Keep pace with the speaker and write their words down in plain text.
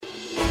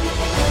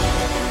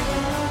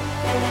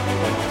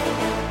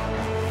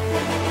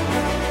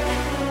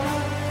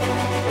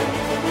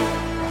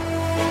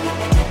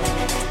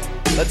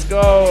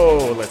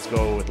go. Let's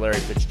go with Larry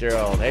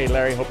Fitzgerald. Hey,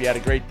 Larry, hope you had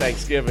a great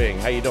Thanksgiving.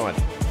 How you doing?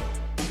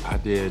 I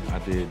did,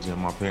 Jim.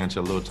 My pants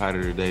are a little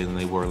tighter today than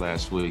they were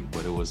last week,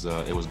 but it was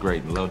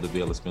great. And love to be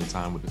able to spend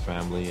time with the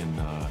family and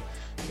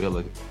be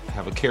able to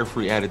have a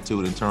carefree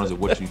attitude in terms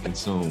of what you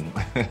consume.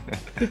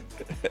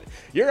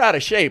 You're out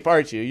of shape,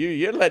 aren't you?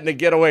 You're letting it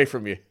get away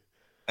from you.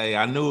 Hey,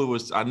 I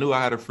knew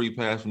I had a free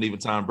pass when even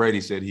Tom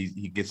Brady said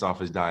he gets off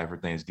his diet for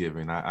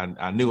Thanksgiving.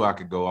 I knew I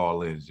could go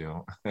all in,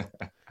 Jim.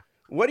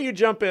 What do you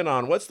jump in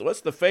on? What's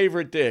the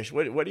favorite dish?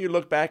 What do you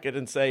look back at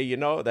and say,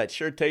 that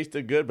sure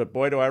tasted good, but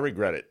boy, do I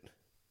regret it.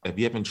 If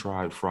you haven't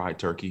tried fried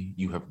turkey,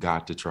 you have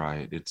got to try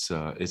it.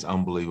 It's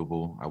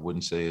unbelievable. I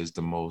wouldn't say it's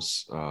the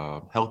most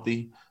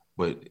healthy,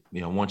 but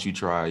once you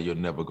try, you'll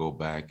never go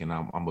back. And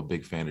I'm a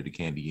big fan of the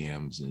candy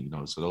yams,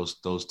 and so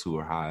those two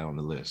are high on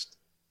the list.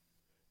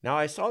 Now,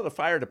 I saw the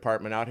fire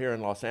department out here in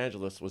Los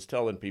Angeles was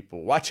telling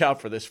people, watch out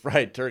for this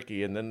fried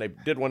turkey. And then they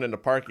did one in the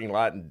parking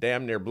lot and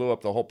damn near blew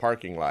up the whole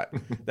parking lot.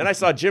 Then I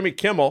saw Jimmy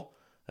Kimmel.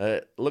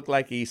 Looked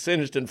like he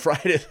singed and fried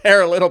his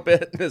hair a little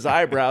bit and his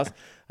eyebrows.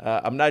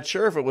 I'm not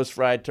sure if it was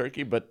fried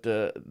turkey, but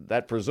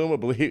that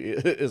presumably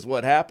is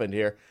what happened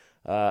here.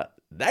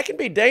 That can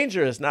be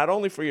dangerous, not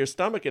only for your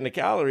stomach and the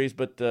calories,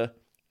 but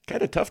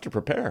kind of tough to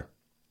prepare.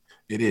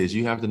 It is.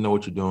 You have to know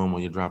what you're doing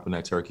when you're dropping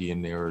that turkey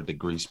in there, the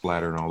grease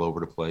splattering all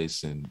over the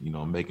place, and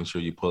making sure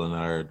you're pulling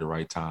out at the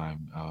right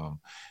time.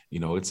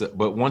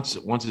 But once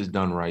it's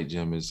done right,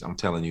 Jim, I'm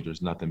telling you,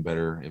 there's nothing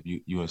better. If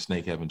you and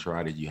Snake haven't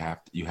tried it, you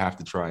have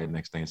to try it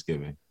next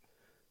Thanksgiving.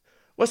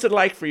 What's it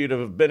like for you to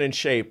have been in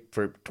shape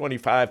for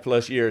 25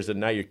 plus years and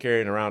now you're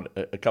carrying around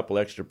a couple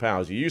extra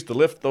pounds? You used to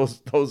lift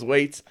those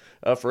weights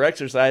for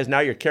exercise. Now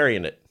you're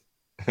carrying it.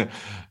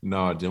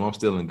 No, Jim, I'm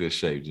still in good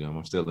shape, Jim.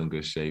 I'm still in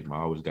good shape. I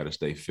always got to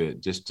stay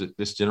fit. Just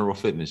this general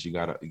fitness, you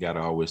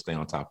gotta always stay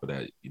on top of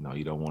that.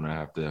 You don't want to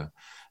have to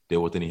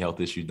deal with any health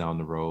issues down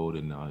the road,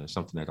 and it's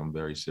something that I'm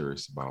very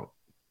serious about.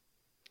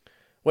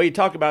 Well, you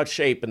talk about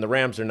shape, and the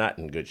Rams are not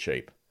in good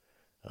shape.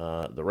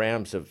 The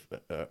Rams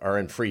are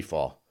in free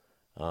fall.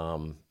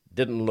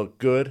 Didn't look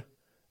good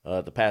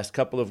the past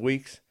couple of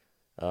weeks.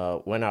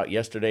 Went out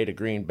yesterday to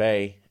Green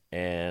Bay,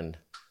 and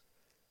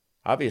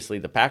obviously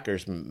the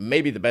Packers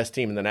may be the best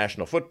team in the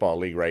National Football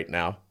League right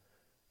now.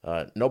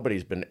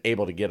 Nobody's been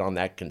able to get on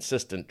that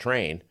consistent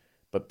train,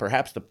 but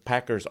perhaps the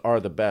Packers are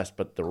the best,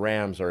 but the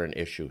Rams are an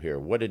issue here.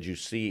 What did you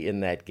see in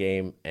that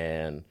game,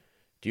 and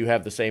do you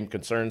have the same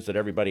concerns that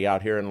everybody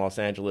out here in Los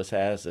Angeles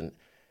has and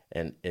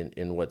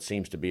in what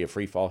seems to be a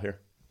free fall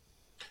here?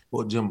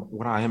 Well, Jim,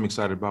 what I am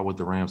excited about with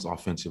the Rams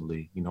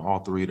offensively, all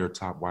three of their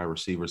top wide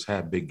receivers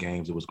had big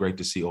games. It was great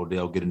to see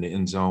Odell get in the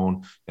end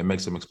zone and make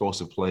some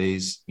explosive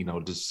plays,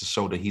 just to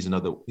show that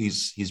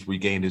he's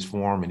regained his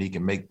form and he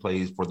can make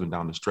plays further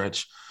down the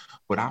stretch.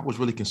 But I was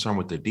really concerned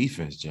with their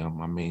defense,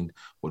 Jim. I mean,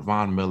 with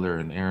Von Miller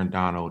and Aaron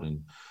Donald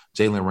and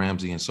Jalen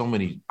Ramsey and so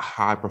many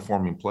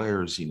high-performing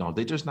players,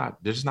 they're just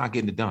not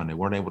getting it done. They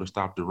weren't able to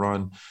stop the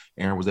run.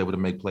 Aaron was able to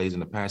make plays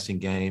in the passing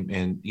game,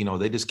 and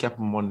they just kept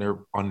them on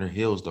their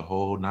heels the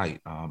whole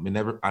night.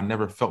 I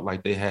never felt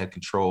like they had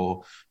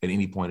control at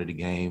any point of the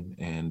game,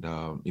 and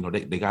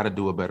they got to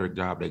do a better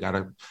job. They got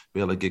to be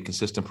able to get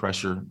consistent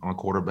pressure on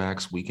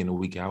quarterbacks week in and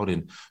week out,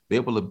 and be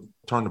able to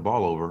turn the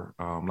ball over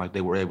like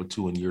they were able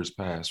to in years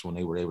past when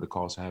they were able to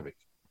cause havoc.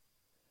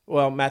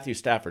 Well, Matthew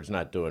Stafford's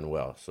not doing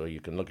well, so you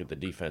can look at the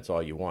defense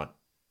all you want.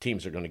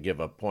 Teams are going to give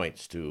up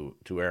points to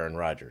Aaron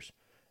Rodgers,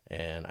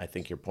 and I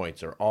think your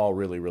points are all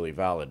really, really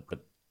valid, but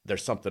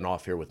there's something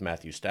off here with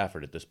Matthew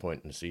Stafford at this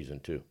point in the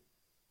season, too.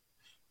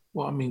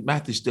 Well, I mean,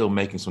 Matthew's still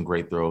making some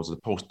great throws. The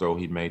post throw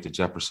he made to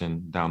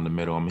Jefferson down the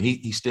middle. I mean,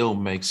 he still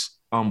makes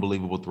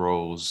unbelievable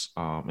throws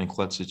in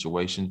clutch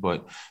situations,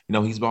 but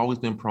he's always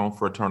been prone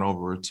for a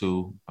turnover or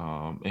two,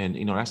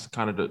 and that's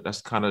kind of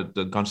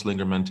the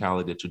gunslinger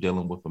mentality that you're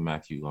dealing with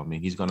Matthew. I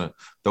mean, he's gonna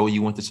throw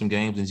you into some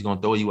games and he's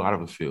gonna throw you out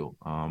of a field.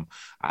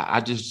 I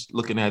just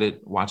looking at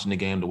it, watching the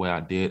game the way I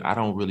did, I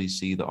don't really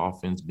see the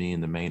offense being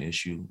the main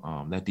issue.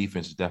 That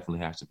defense definitely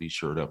has to be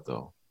shored up,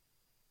 though.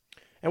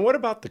 And what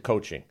about the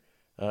coaching?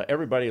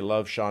 Everybody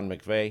loves Sean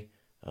McVay.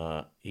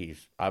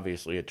 He's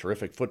obviously a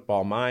terrific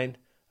football mind.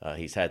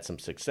 He's had some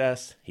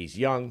success. He's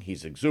young.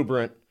 He's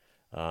exuberant.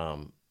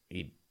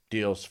 He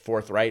deals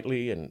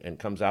forthrightly and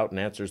comes out and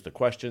answers the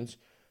questions.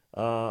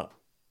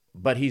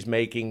 But he's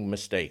making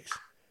mistakes,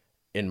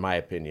 in my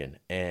opinion,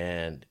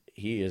 and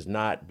he is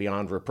not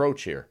beyond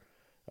reproach here.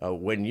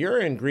 When you're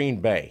in Green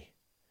Bay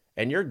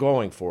and you're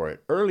going for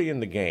it early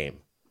in the game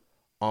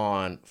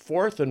on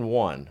 4th and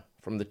 1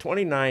 from the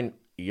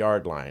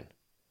 29-yard line,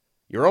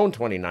 your own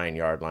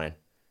 29-yard line,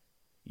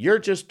 you're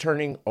just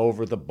turning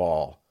over the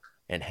ball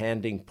and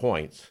handing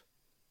points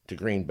to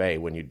Green Bay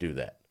when you do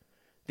that.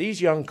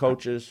 These young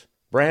coaches,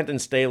 Brandon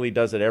Staley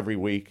does it every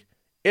week.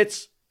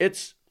 It's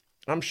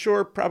I'm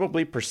sure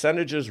probably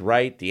percentages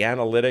right, the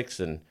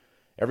analytics, and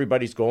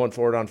everybody's going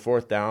for it on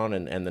 4th down,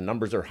 and the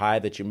numbers are high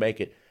that you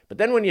make it. But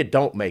then when you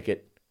don't make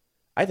it,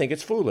 I think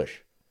it's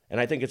foolish. And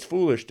I think it's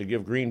foolish to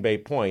give Green Bay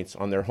points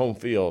on their home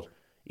field.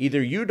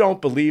 Either you don't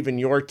believe in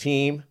your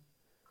team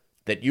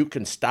that you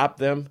can stop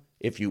them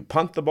if you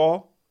punt the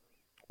ball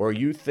or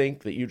you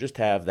think that you just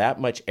have that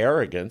much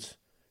arrogance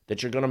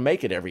that you're going to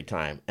make it every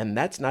time. And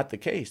that's not the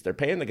case. They're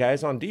paying the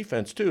guys on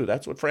defense too.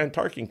 That's what Fran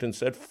Tarkington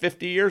said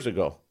 50 years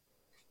ago.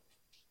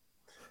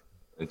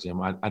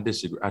 Jim, I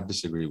disagree. I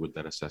disagree with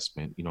that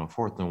assessment.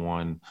 4th and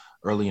 1,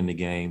 early in the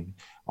game,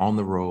 on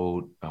the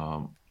road,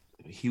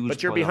 huge.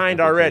 But you're behind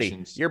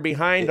already. You're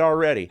behind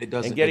already.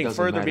 And getting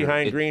further matter.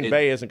 behind Green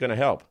Bay isn't going to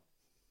help.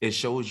 It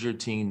shows your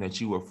team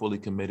that you are fully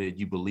committed.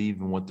 You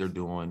believe in what they're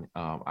doing.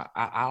 I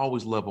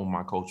always love when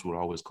my coach would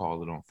always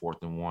call it on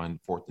 4th and 1,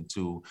 4th and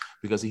 2,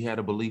 because he had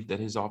a belief that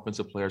his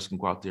offensive players can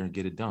go out there and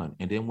get it done.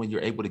 And then when you're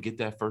able to get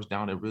that first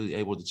down and really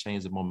able to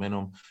change the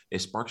momentum,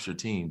 it sparks your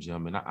team,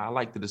 Jim. And I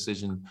like the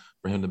decision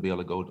for him to be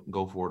able to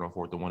go for it on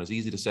 4th and 1. It's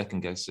easy to second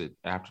guess it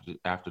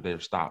after they're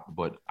stopped,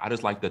 but I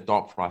just like the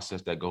thought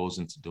process that goes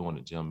into doing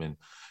it, Jim. And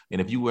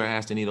if you were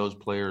asked any of those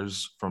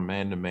players from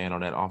man to man on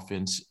that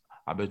offense,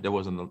 I bet there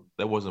wasn't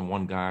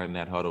one guy in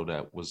that huddle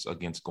that was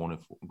against going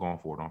for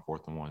it on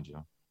 4th and 1,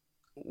 Jim.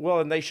 Well,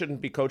 and they shouldn't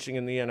be coaching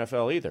in the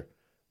NFL either.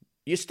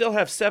 You still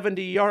have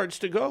 70 yards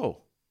to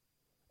go.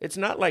 It's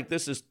not like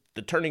this is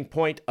the turning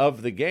point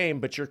of the game,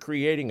 but you're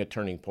creating a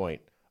turning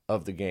point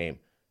of the game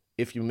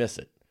if you miss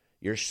it.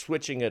 You're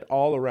switching it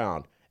all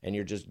around, and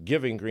you're just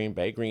giving Green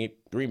Bay.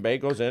 Green Bay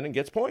goes in and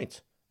gets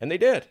points, and they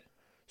did.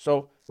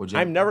 So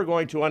I'm never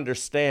going to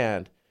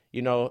understand,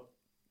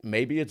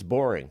 maybe it's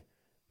boring.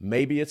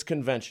 Maybe it's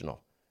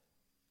conventional.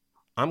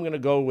 I'm going to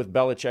go with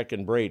Belichick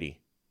and Brady.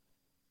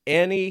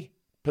 Any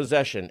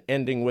possession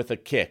ending with a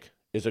kick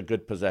is a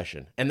good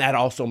possession, and that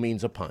also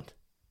means a punt.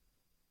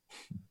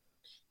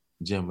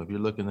 Jim, if you're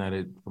looking at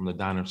it from the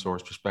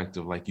dinosaur's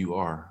perspective like you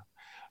are,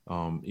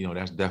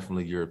 that's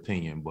definitely your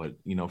opinion. But,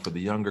 for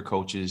the younger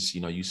coaches,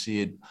 you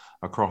see it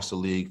across the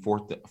league.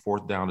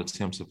 Fourth down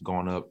attempts have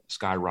gone up,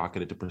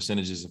 skyrocketed. The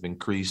percentages have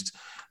increased.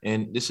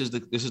 And this is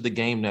the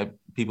game that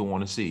people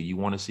want to see. You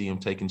want to see them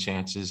taking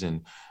chances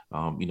and,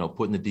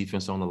 putting the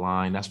defense on the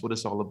line. That's what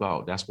it's all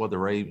about. That's why the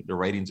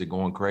ratings are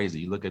going crazy.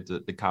 You look at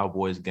the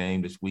Cowboys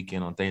game this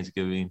weekend on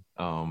Thanksgiving.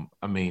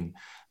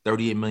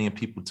 38 million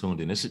people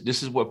tuned in. This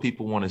is what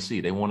people want to see.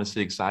 They want to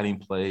see exciting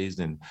plays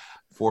and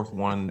fourth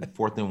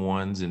and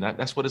ones, and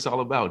that's what it's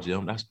all about,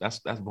 Jim. That's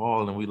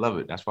ball, and we love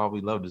it. That's why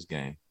we love this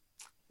game.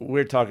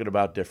 We're talking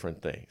about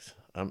different things.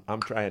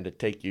 I'm trying to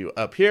take you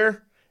up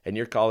here, and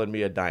you're calling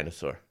me a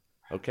dinosaur.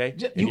 Okay,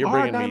 you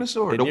are a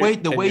dinosaur. The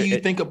way you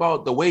think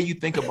about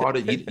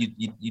it,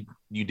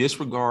 you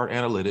disregard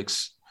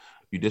analytics.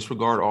 You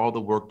disregard all the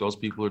work those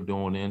people are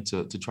doing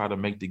to try to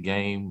make the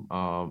game,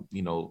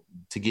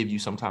 to give you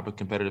some type of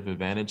competitive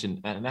advantage.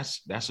 And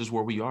that's just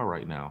where we are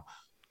right now.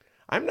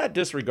 I'm not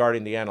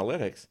disregarding the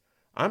analytics.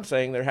 I'm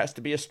saying there has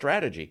to be a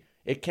strategy.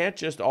 It can't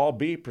just all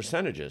be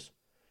percentages.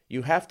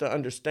 You have to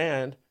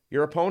understand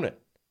your opponent.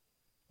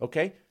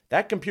 Okay?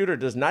 That computer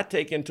does not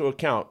take into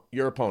account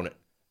your opponent.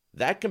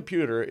 That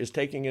computer is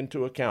taking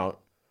into account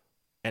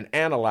and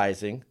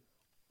analyzing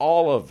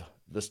all of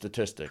the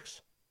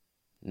statistics.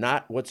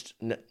 Not what's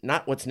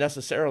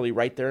necessarily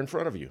right there in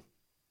front of you.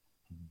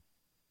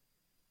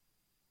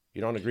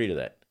 You don't agree to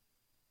that?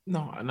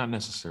 No, not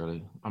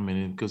necessarily.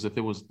 Because if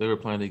they were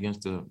playing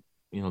against the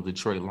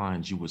Detroit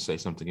Lions, you would say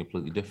something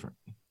completely different.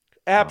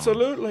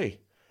 Absolutely.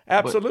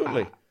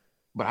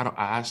 But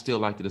I still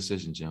like the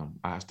decision, Jim.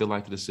 I still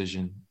like the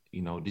decision.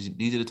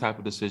 These are the type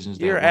of decisions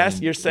that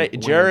you're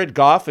saying Jared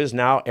Goff is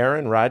now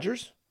Aaron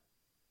Rodgers?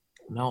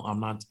 No,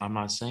 I'm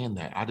not saying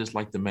that. I just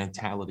like the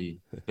mentality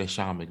that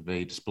Sean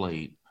McVay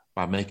displayed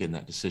by making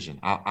that decision.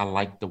 I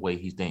like the way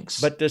he thinks.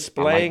 But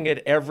displaying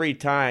it every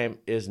time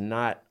is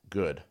not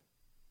good.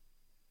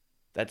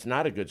 That's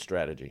not a good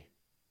strategy.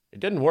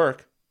 It didn't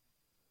work.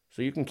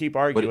 So you can keep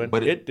arguing.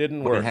 But it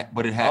didn't work.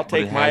 I'll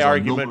take my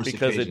argument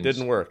because it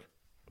didn't work.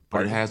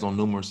 But it has on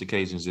numerous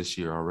occasions this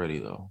year already,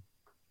 though.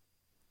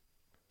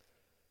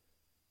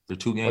 They're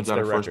 2 games out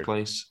of first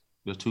place.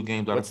 There's 2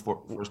 games out of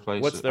first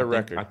place. What's their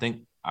record?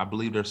 I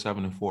believe they're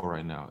 7-4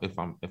 right now, if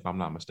I'm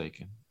not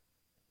mistaken.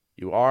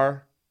 You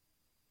are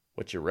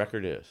what your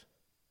record is.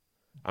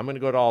 I'm going to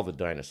go to all the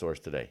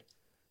dinosaurs today.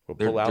 We'll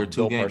pull out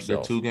Bill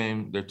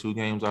Parcells. They're 2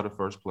 games out of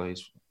first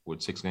place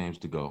with 6 games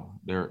to go.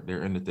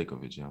 They're in the thick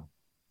of it, Jim.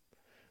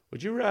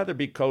 Would you rather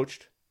be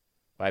coached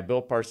by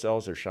Bill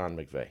Parcells or Sean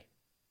McVay?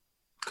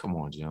 Come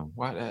on, Jim.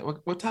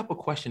 What type of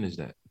question is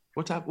that?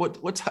 What type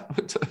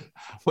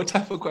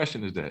of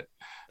question is that?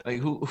 Like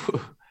who?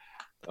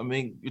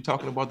 You're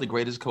talking about the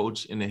greatest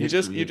coach in the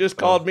history. You just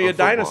called me a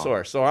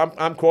dinosaur, so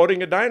I'm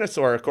quoting a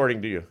dinosaur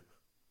according to you.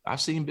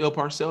 I've seen Bill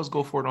Parcells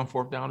go for it on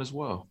 4th down as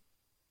well.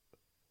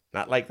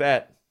 Not like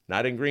that.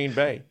 Not in Green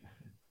Bay.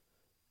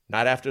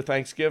 Not after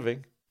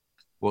Thanksgiving.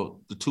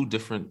 Well, the 2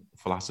 different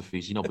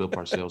philosophies. Bill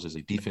Parcells is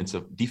a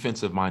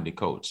defensive-minded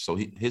coach, so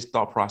his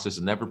thought process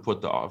is never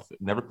put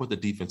the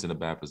defense in a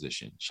bad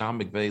position. Sean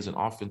McVay is an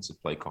offensive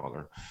play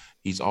caller.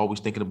 He's always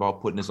thinking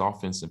about putting his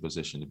offense in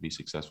position to be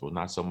successful,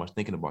 not so much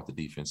thinking about the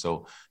defense.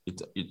 So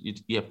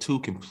you have 2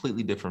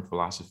 completely different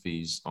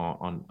philosophies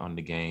on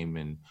the game,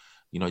 and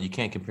you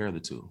can't compare the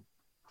 2.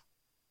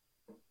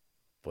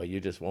 Boy, you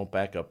just won't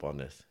back up on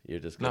this. You're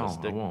just No, gonna I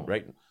stick won't.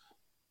 right.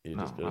 You're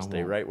No, just gonna I stay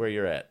won't. right where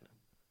you're at.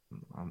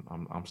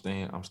 I'm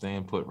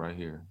staying put right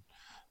here.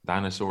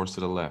 Dinosaurs to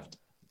the left.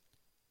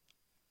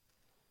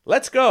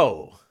 Let's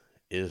Go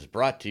is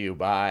brought to you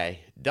by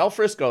Del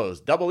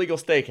Frisco's Double Eagle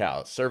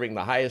Steakhouse, serving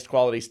the highest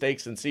quality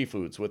steaks and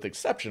seafoods with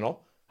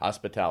exceptional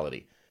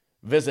hospitality.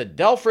 Visit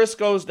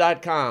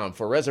delfriscos.com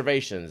for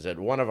reservations at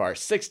one of our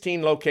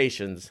 16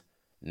 locations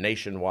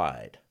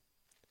nationwide.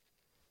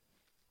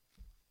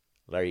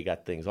 Larry, you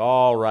got things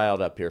all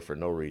riled up here for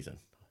no reason.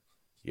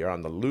 You're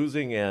on the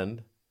losing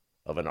end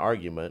of an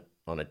argument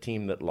on a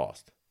team that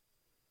lost.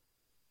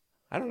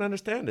 I don't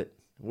understand it.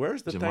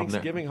 Where's the Jim,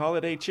 Thanksgiving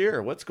holiday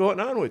cheer? What's going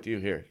on with you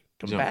here?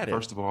 Jim, Combative.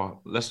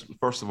 let's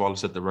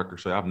set the record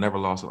straight. I've never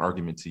lost an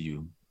argument to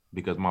you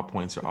because my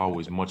points are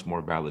always much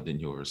more valid than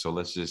yours. So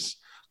let's just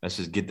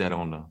get that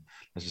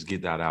let's just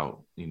get that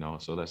out.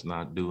 So let's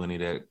not do any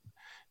of that.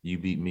 You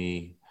beat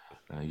me.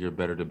 You're a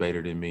better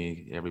debater than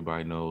me.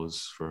 Everybody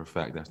knows for a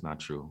fact that's not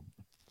true.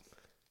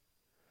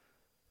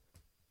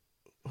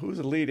 Who's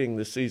leading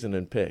the season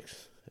in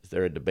picks? Is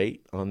there a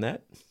debate on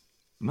that?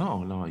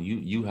 No.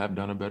 You have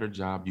done a better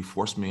job. You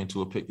forced me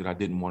into a pick that I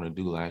didn't want to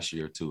do last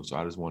year too. So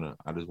I just want to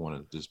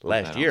put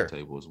last that year on the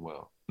table as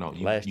well. No,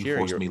 you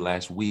forced me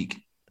last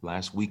week.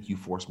 Last week you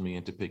forced me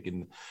into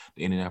picking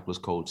the Indianapolis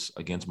Colts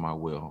against my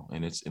will,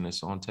 and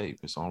it's on tape.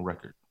 It's on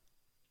record.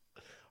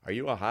 Are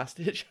you a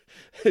hostage?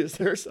 Is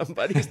there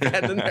somebody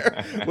standing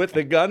there with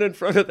the gun in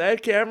front of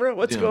that camera?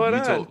 What's going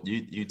on?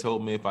 You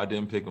told me if I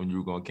didn't pick them, you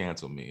were going to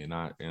cancel me,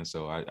 and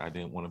so I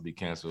didn't want to be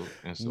canceled.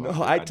 And so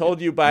no, I told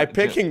you by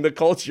picking the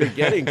Colts, you're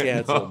getting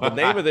canceled. No. The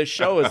name of this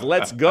show is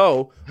Let's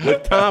Go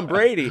with Tom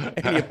Brady,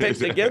 and you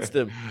picked against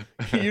him.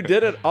 You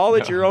did it all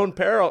at your own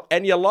peril,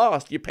 and you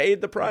lost. You paid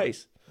the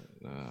price.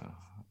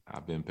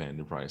 I've been paying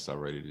the price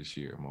already this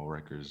year. My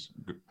record's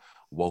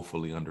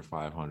woefully under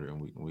 500,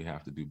 and we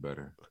have to do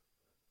better.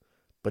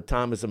 But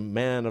Tom is a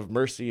man of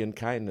mercy and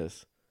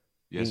kindness.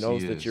 Yes, he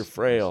knows that you're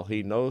frail.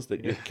 He knows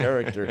that your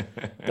character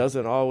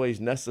doesn't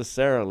always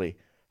necessarily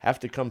have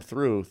to come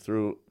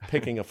through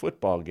picking a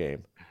football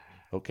game.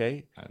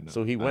 Okay?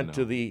 So he went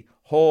to the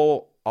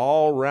whole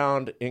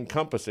all-round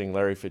encompassing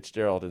Larry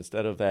Fitzgerald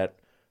instead of that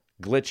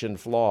glitch and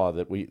flaw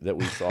that we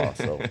saw.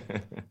 So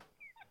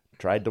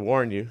tried to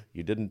warn you.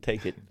 You didn't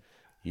take it.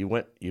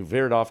 You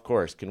veered off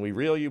course. Can we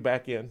reel you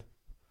back in?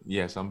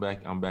 Yes, I'm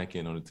back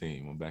in on the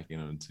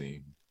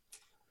team.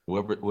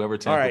 Whoever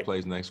Tampa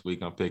plays next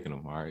week, I'm picking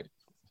them. All right.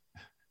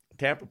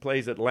 Tampa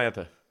plays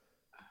Atlanta.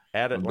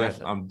 At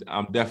Atlanta.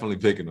 I'm definitely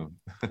picking them.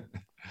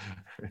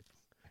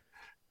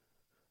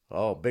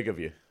 Oh, big of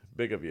you.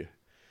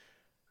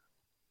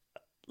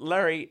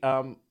 Larry,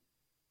 4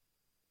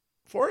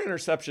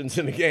 interceptions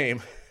in the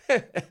game,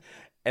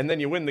 and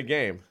then you win the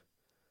game.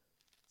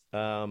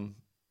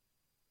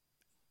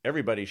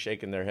 Everybody's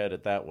shaking their head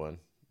at that one,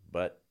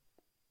 but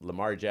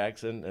Lamar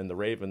Jackson and the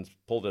Ravens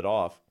pulled it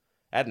off.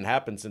 Hadn't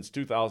happened since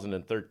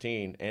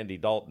 2013. Andy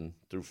Dalton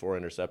threw 4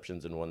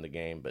 interceptions and won the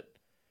game, but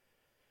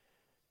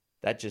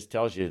that just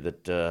tells you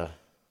that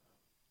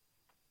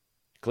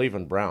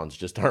Cleveland Browns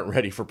just aren't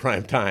ready for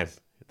prime time.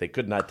 They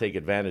could not take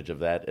advantage of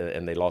that,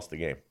 and they lost the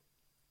game.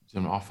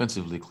 And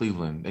offensively,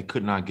 Cleveland, they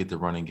could not get the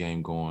running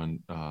game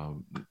going.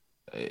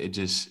 They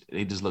just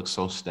look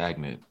so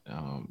stagnant,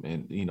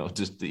 and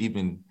just to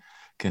even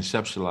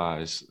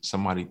conceptualize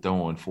somebody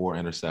throwing 4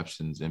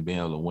 interceptions and being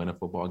able to win a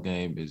football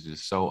game is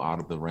just so out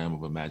of the realm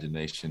of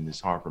imagination.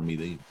 It's hard for me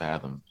to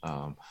fathom.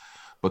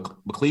 But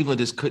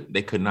Cleveland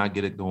could not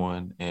get it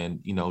going.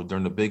 And,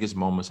 during the biggest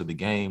moments of the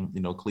game,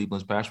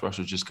 Cleveland's pass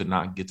rushers just could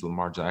not get to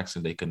Lamar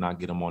Jackson. They could not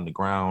get him on the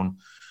ground.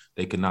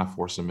 They could not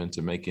force him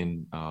into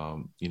making,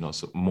 some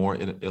more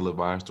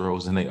ill-advised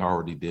throws than they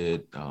already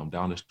did.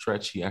 Down the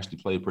stretch, he actually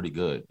played pretty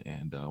good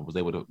and was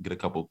able to get a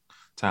couple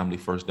timely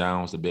first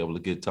downs to be able to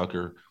get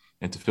Tucker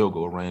into field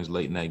goal range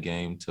late in that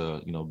game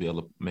to, be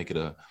able to make it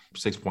a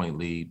 6-point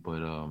lead. But,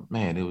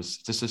 man, it was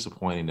just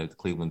disappointing that the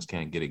Clevelands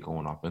can't get it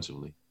going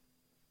offensively.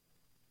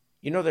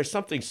 There's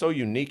something so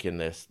unique in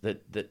this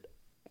that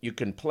you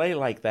can play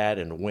like that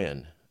and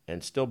win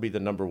and still be the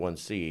number 1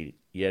 seed,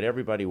 yet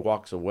everybody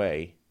walks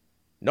away.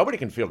 Nobody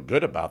can feel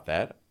good about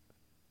that.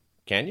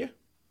 Can you?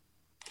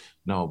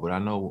 No, but I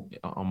know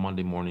on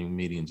Monday morning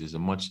meetings is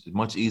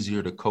much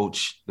easier to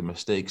coach the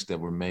mistakes that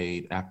were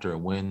made after a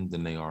win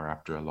than they are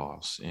after a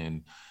loss.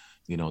 And,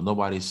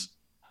 nobody's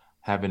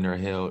having their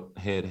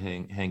head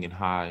hanging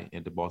high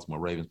at the Baltimore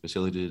Ravens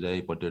facility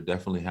today, but they're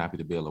definitely happy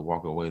to be able to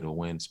walk away to a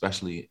win,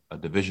 especially a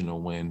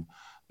divisional win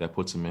that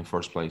puts them in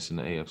first place in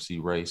the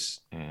AFC race.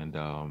 And,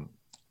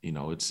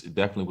 it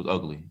definitely was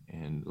ugly.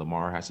 And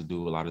Lamar has to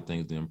do a lot of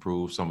things to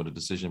improve some of the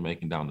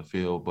decision-making down the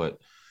field, but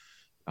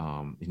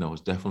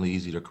it's definitely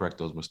easy to correct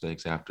those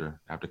mistakes after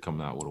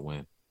coming out with a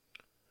win.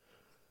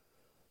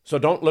 So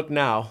don't look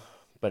now,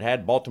 but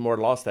had Baltimore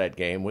lost that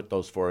game with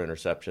those 4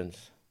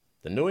 interceptions,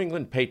 the New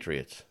England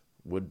Patriots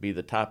would be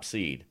the top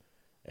seed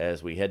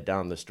as we head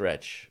down the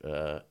stretch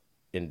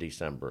in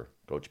December.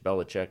 Coach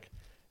Belichick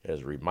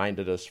has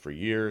reminded us for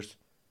years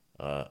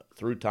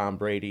through Tom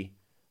Brady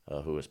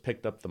who has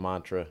picked up the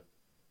mantra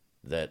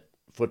that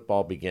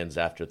football begins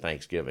after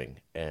Thanksgiving,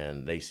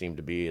 and they seem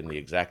to be in the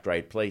exact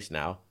right place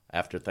now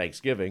after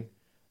Thanksgiving,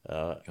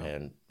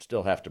 and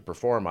still have to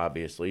perform,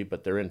 obviously,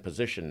 but they're in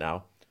position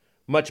now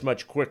much,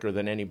 much quicker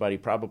than anybody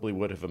probably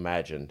would have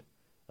imagined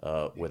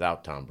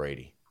without Tom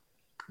Brady.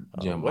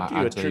 Jim, what do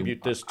you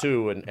attribute this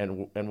to,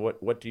 and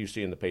what do you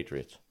see in the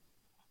Patriots?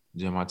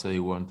 Jim, I'll tell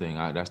you one thing.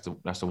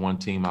 That's the one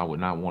team I would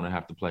not want to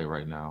have to play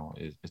right now.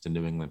 It's the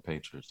New England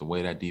Patriots. The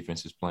way that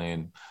defense is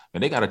playing,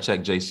 and they got to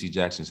check J.C.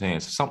 Jackson's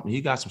hands.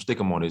 He got some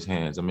stickum on his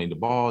hands. I mean, the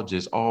ball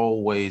just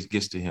always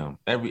gets to him.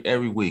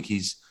 Every week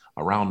he's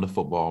around the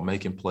football,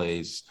 making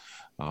plays.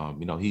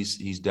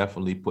 He's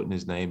definitely putting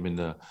his name in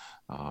the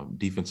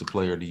Defensive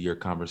Player of the Year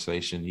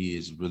conversation. He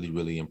is really,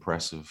 really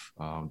impressive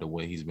the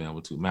way he's been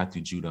able to.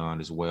 Matthew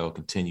Judon as well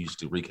continues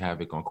to wreak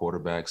havoc on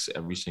quarterbacks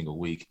every single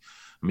week.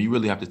 I mean, you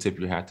really have to tip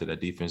your hat to that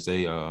defense.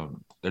 They're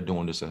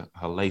doing this a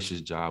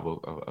hellacious job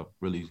of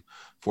really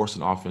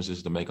forcing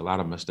offenses to make a lot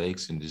of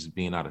mistakes and just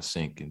being out of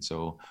sync. And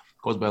so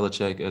Coach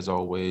Belichick, as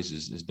always,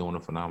 is doing a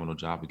phenomenal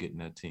job of getting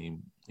that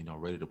team,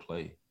 ready to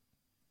play.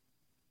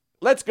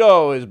 Let's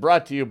Go is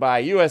brought to you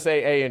by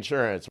USAA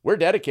Insurance. We're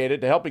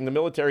dedicated to helping the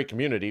military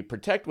community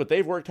protect what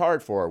they've worked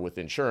hard for with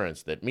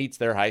insurance that meets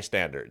their high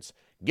standards.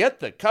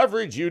 Get the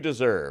coverage you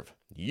deserve.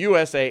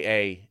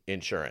 USAA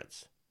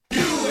Insurance.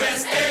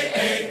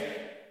 USAA.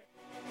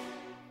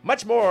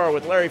 Much more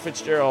with Larry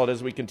Fitzgerald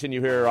as we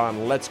continue here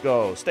on Let's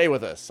Go. Stay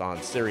with us on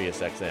Sirius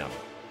XM.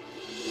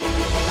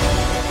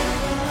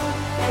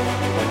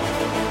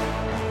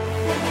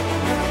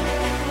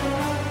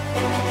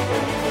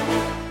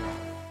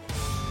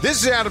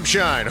 This is Adam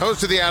Shine,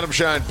 host of the Adam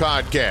Shine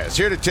Podcast.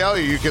 Here to tell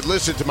you can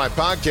listen to my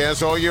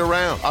podcast all year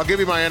round. I'll give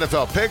you my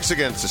NFL picks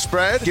against the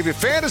spread, give you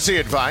fantasy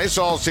advice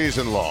all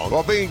season long,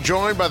 while being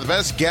joined by the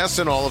best guests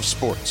in all of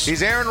sports.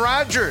 He's Aaron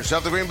Rodgers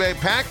of the Green Bay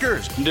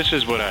Packers. This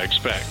is what I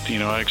expect.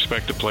 I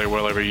expect to play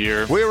well every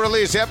year. We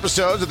release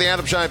episodes of the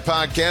Adam Shine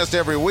Podcast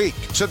every week.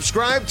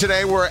 Subscribe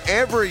today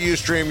wherever you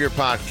stream your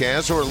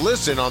podcasts or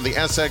listen on the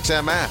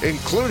SXM app,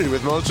 included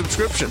with most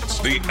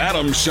subscriptions. The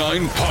Adam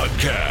Shine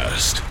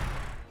Podcast.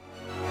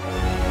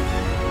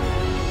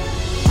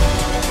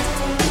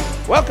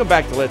 Welcome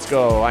back to Let's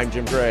Go. I'm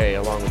Jim Gray,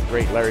 along with the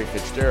great Larry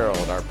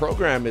Fitzgerald. Our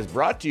program is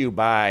brought to you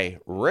by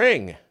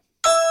Ring.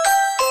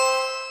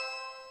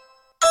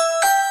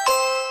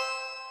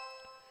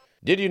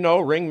 Did you know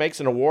Ring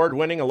makes an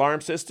award-winning alarm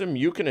system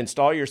you can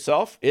install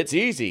yourself? It's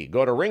easy.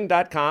 Go to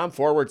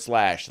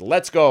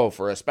ring.com/Let's Go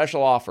for a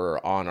special offer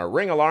on a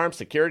Ring alarm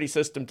security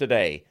system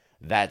today.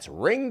 That's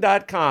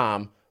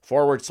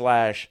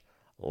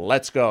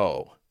ring.com/Let's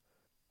Go.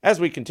 As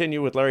we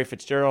continue with Larry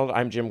Fitzgerald,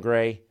 I'm Jim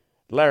Gray.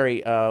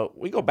 Larry,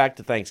 we go back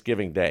to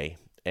Thanksgiving Day,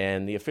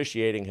 and the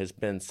officiating has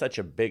been such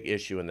a big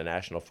issue in the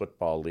National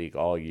Football League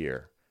all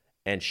year.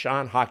 And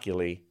Sean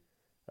Hockley,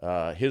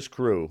 his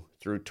crew,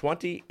 threw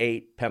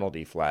 28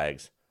 penalty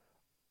flags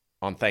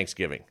on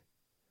Thanksgiving.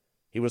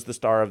 He was the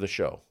star of the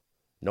show.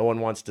 No one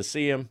wants to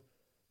see him.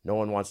 No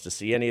one wants to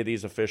see any of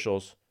these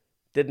officials.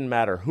 Didn't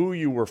matter who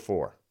you were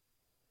for.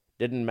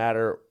 Didn't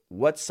matter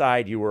what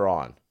side you were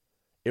on.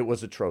 It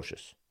was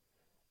atrocious.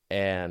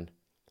 And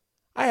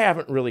I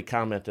haven't really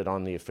commented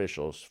on the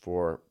officials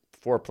for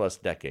 4+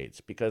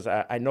 decades because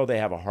I know they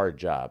have a hard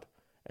job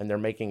and they're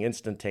making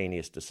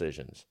instantaneous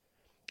decisions.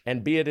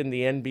 And be it in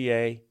the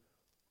NBA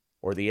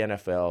or the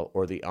NFL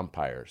or the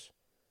umpires,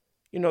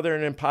 they're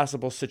in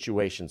impossible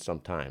situations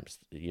sometimes.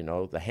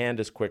 The hand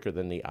is quicker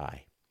than the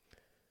eye.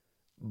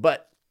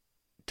 But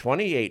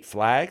 28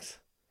 flags,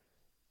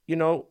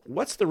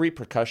 what's the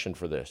repercussion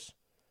for this?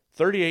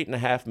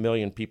 38.5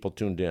 million people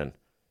tuned in,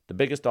 the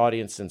biggest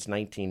audience since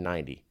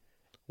 1990.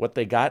 What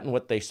they got and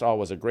what they saw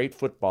was a great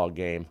football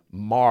game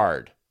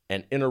marred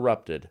and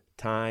interrupted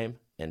time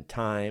and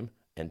time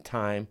and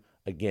time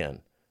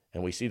again.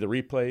 And we see the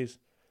replays,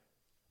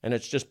 and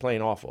it's just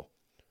plain awful.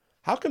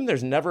 How come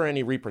there's never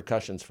any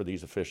repercussions for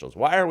these officials?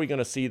 Why are we going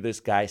to see this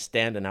guy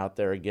standing out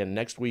there again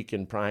next week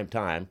in prime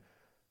time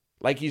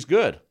like he's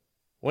good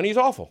when he's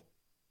awful?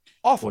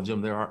 Awful. Well,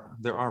 Jim, there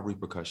are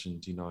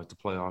repercussions. As the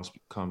playoffs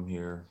come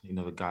here,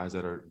 the guys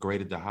that are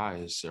graded the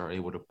highest are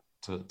able to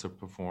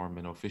perform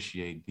and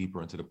officiate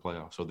deeper into the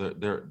playoffs. So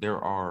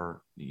there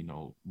are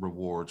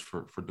rewards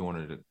for doing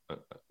it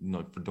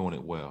for doing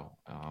it well.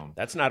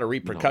 That's not a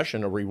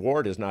repercussion. A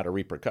reward is not a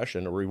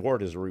repercussion. A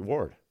reward is a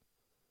reward.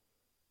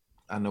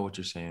 I know what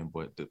you're saying,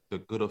 but the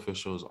good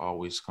officials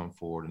always come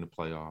forward in the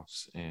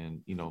playoffs.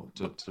 And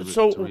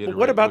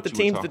what about the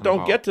teams that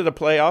don't get to the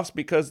playoffs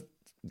because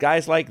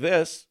guys like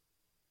this?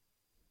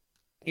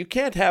 You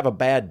can't have a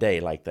bad day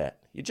like that.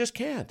 You just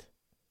can't.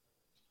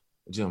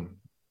 Jim,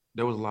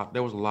 there was a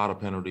lot of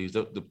penalties.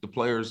 The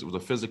players, it was a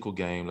physical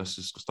game. Let's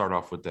just start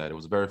off with that. It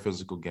was a very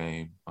physical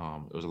game.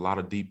 There was a lot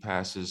of deep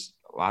passes,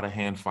 a lot of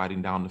hand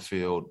fighting down the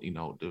field.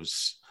 There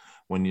was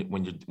when you're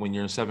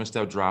in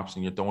 7-step drops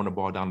and you're throwing the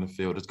ball down the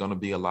field, there's going to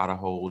be a lot of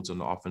holds on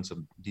the offensive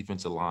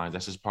defensive line.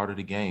 That's just part of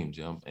the game,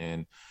 Jim.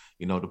 And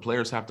The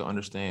players have to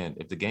understand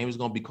if the game is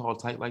going to be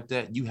called tight like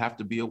that, you have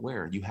to be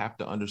aware. You have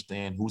to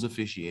understand who's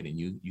officiating.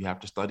 You have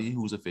to study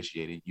who's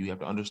officiating. You have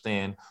to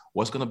understand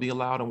what's going to be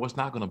allowed and what's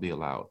not going to be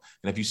allowed.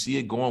 And if you see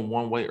it going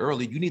one way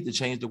early, you need to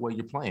change the way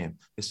you're playing.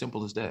 As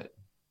simple as that.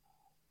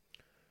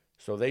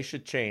 So they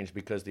should change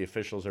because the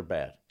officials are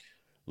bad.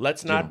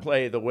 Let's not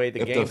play the way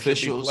the game should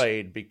be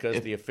played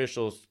because the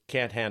officials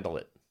can't handle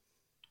it.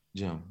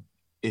 Jim,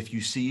 if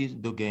you see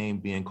the game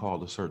being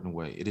called a certain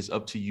way, it is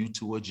up to you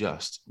to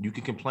adjust. You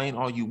can complain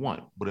all you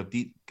want, but if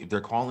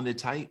they're calling it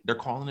tight, they're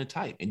calling it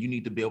tight, and you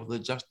need to be able to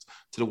adjust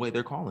to the way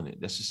they're calling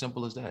it. That's as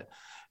simple as that.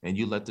 And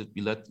you let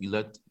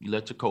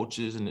your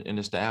coaches and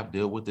the staff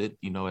deal with it,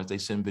 as they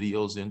send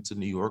videos into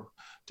New York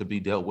to be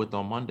dealt with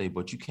on Monday.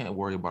 But you can't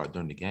worry about it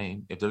during the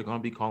game. If they're going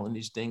to be calling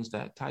these things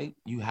that tight,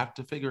 you have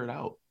to figure it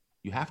out.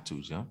 You have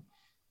to, Jim.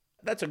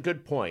 That's a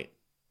good point,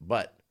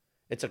 but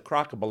it's a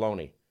crock of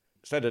baloney.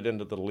 Send it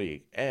into the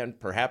league. And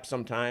perhaps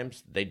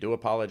sometimes they do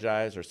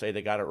apologize or say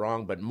they got it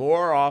wrong, but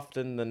more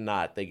often than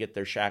not, they get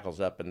their shackles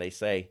up and they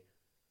say,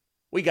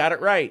 we got it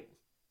right.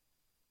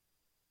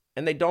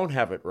 And they don't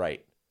have it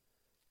right.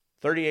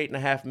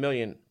 38.5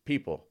 million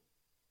people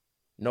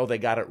know they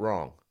got it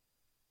wrong.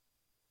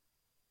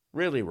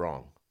 Really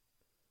wrong.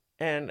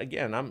 And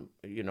again,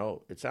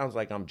 it sounds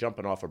like I'm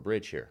jumping off a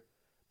bridge here,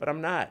 but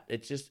I'm not.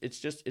 It's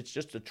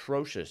just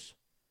atrocious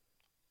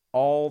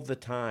all the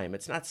time.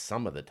 It's not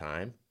some of the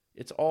time.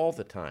 It's all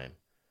the time.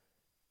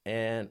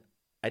 And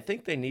I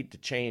think they need to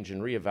change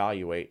and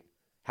reevaluate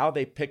how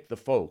they pick the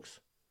folks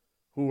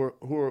who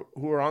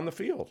are on the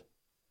field.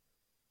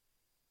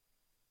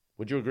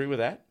 Would you agree with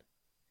that?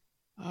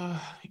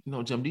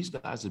 Jim, these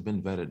guys have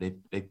been vetted.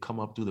 They've come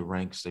up through the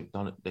ranks. They've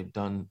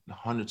done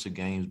hundreds of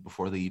games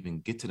before they even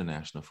get to the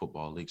National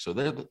Football League. So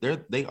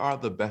they are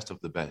the best of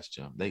the best,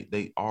 Jim.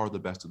 They are the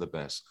best of the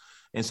best.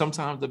 And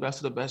sometimes the best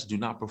of the best do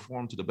not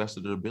perform to the best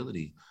of their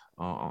ability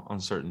on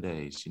certain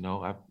days.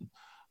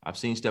 I've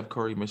seen Steph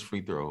Curry miss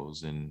free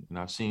throws, and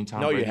I've seen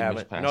Tom Brady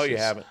miss passes.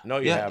 No,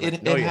 you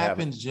haven't. It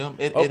happens, Jim.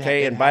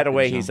 And by the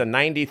way, Jim, he's a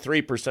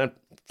 93%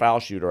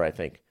 foul shooter, I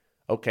think.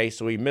 Okay,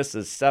 so he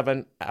misses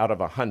 7 out of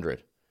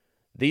 100.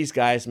 These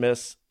guys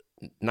miss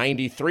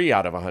 93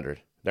 out of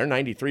 100. They're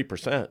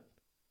 93%.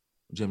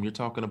 Jim, you're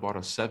talking about a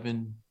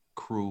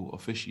 7-crew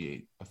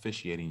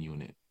officiating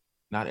unit.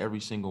 Not every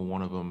single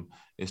one of them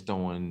is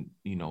throwing,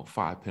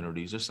 5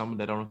 penalties. There's some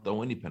that don't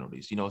throw any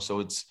penalties, so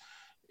it's,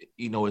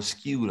 it's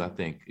skewed, I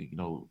think,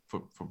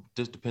 from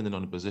just depending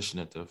on the position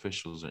that the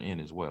officials are in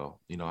as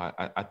well.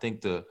 I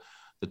think the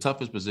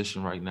toughest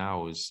position right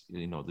now is,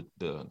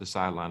 the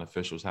sideline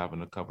officials having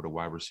to cover the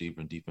wide receiver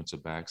and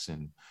defensive backs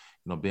and,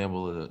 being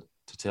able to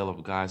tell if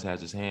a guy has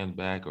his hand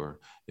back or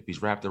if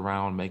he's wrapped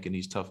around making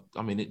these tough.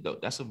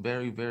 That's a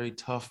very, very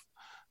tough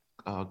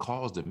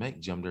calls to make,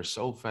 Jim. They're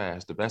so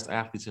fast, the best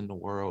athletes in the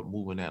world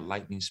moving at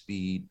lightning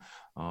speed,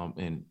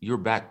 and you're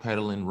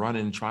backpedaling,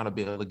 running, trying to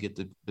be able to get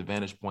the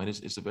vantage point.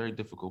 It's a very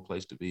difficult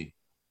place to be.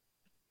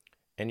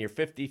 And you're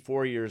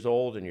 54 years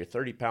old and you're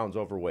 30 pounds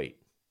overweight.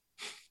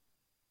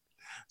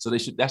 So they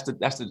should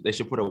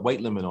put a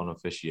weight limit on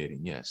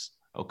officiating. Yes.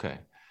 Okay.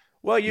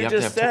 Well, you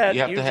just said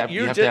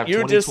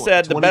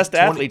the best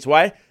athletes.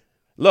 Why?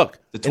 Look,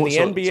 in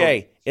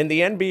the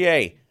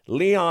NBA,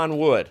 Leon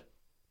Wood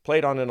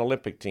played on an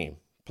Olympic team,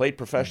 played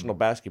professional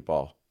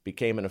basketball,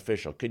 became an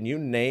official. Can you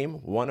name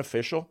one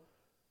official?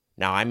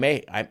 Now, I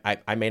may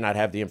not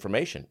have the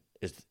information.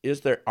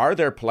 Are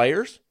there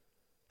players,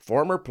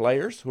 former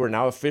players, who are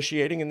now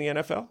officiating in the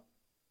NFL?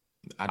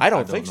 I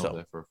don't think so.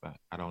 That for a fact.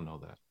 I don't know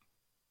that.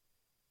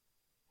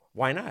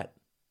 Why not?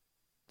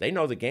 They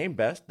know the game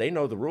best. They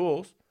know the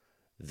rules.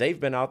 They've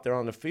been out there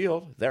on the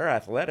field. They're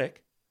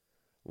athletic.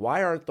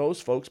 Why aren't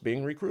those folks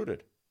being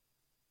recruited?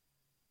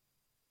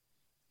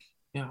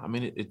 Yeah,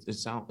 it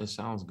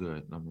sounds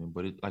good.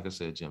 But like I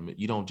said, Jim,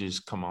 you don't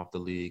just come off the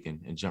league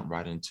and jump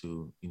right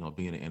into,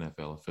 being an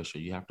NFL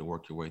official. You have to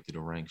work your way through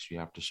the ranks. You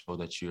have to show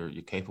that you're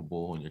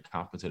capable and you're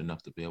competent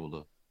enough to be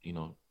able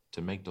to,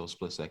 to make those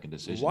split-second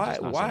decisions.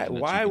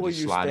 Why will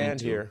you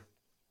stand here?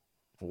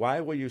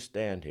 Why will you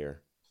stand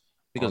here?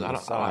 Because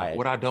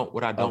what I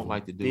don't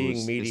like to do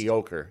is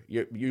mediocre.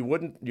 You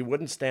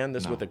wouldn't stand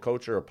this with a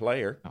coach or a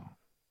player.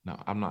 No,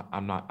 I'm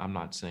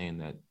not saying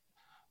that.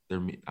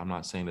 I'm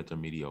not saying that they're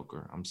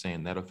mediocre. I'm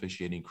saying that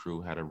officiating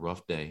crew had a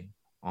rough day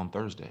on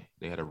Thursday.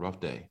 They had a rough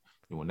day.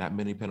 And when that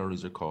many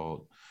penalties are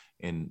called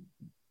and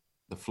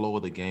the flow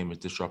of the game is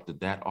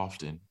disrupted that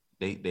often,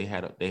 they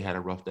had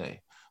a rough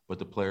day. But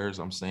the players,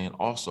 I'm saying,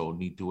 also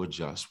need to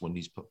adjust when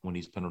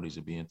these penalties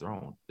are being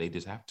thrown. They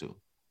just have to.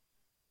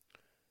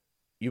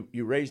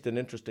 You raised an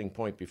interesting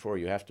point before.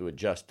 You have to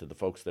adjust to the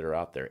folks that are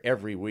out there.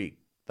 Every week,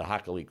 the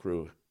Hockley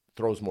crew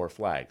throws more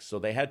flags. So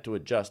they had to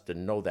adjust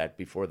and know that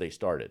before they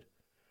started.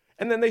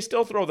 And then they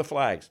still throw the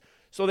flags.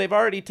 So they've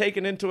already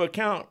taken into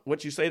account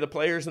what you say the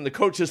players and the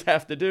coaches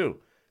have to do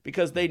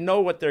because they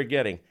know what they're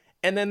getting.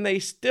 And then they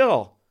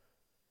still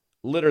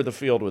litter the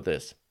field with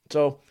this.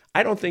 So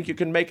I don't think you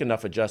can make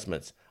enough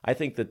adjustments. I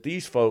think that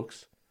these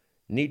folks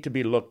need to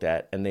be looked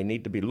at, and they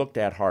need to be looked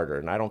at harder.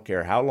 And I don't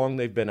care how long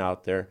they've been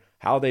out there,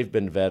 how they've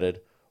been vetted,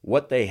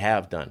 what they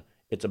have done.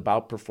 It's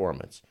about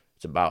performance.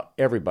 It's about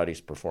everybody's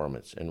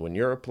performance. And when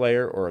you're a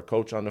player or a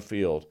coach on the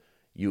field,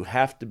 you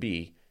have to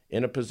be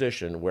in a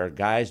position where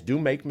guys do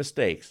make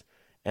mistakes.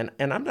 And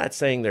I'm not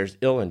saying there's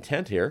ill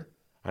intent here.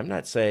 I'm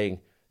not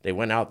saying they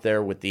went out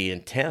there with the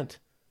intent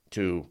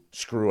to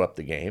screw up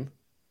the game.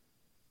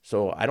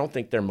 So I don't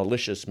think they're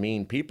malicious,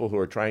 mean people who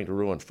are trying to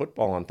ruin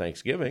football on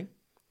Thanksgiving.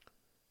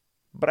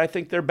 But I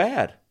think they're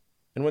bad.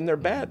 And when they're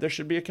bad, there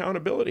should be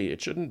accountability.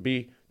 It shouldn't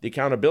be the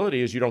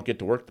accountability is you don't get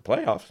to work the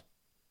playoffs.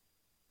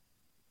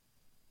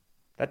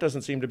 That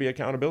doesn't seem to be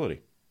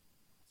accountability.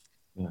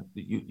 Yeah,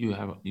 you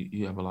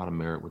have a lot of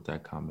merit with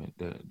that comment.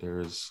 There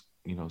is,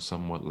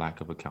 somewhat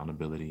lack of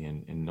accountability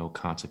and no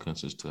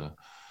consequences to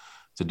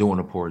doing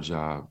a poor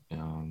job.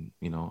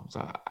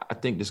 So I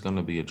think this is going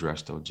to be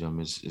addressed, though, Jim.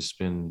 It's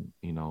been,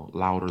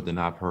 louder than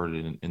I've heard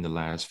it in the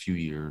last few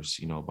years,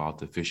 about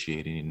the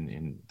officiating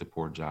and the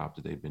poor job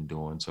that they've been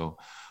doing. So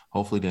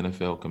hopefully the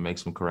NFL can make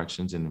some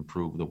corrections and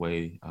improve the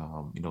way,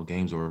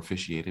 games are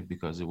officiated,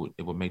 because it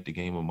would make the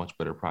game a much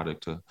better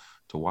product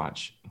to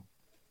watch.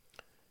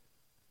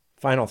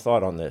 Final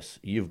thought on this.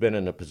 You've been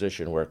in a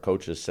position where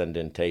coaches send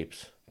in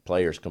tapes,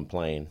 players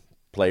complain,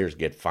 players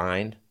get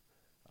fined.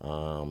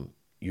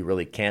 You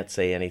really can't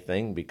say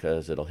anything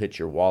because it'll hit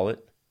your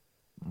wallet.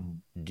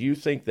 Mm-hmm. Do you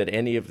think that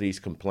any of these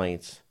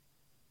complaints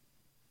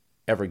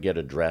ever get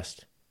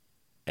addressed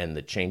and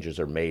the changes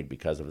are made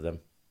because of them?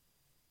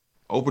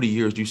 Over the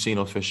years, you've seen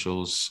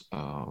officials,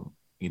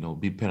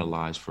 be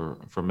penalized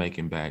for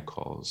making bad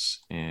calls.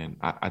 And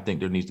I think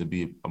there needs to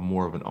be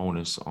more of an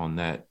onus on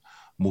that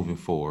moving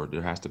forward.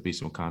 There has to be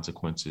some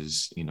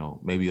consequences,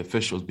 maybe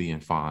officials being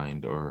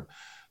fined or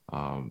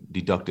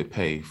deducted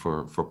pay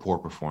for poor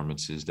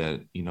performances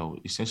that,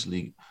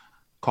 essentially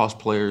cost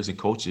players and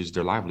coaches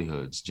their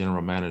livelihoods,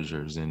 general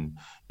managers and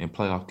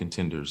playoff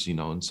contenders,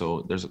 and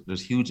so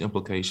there's huge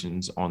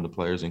implications on the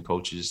players and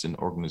coaches and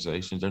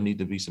organizations. There need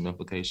to be some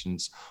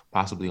implications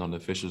possibly on the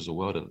officials as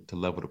well to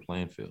level the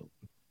playing field.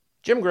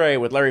 Jim Gray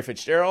with Larry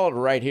Fitzgerald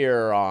right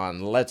here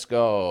on Let's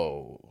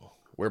Go.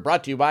 We're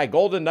brought to you by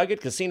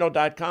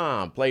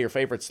GoldenNuggetCasino.com. Play your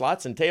favorite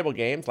slots and table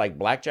games like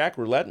blackjack,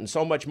 roulette, and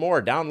so much more.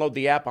 Download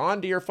the app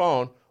onto your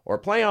phone or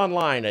play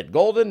online at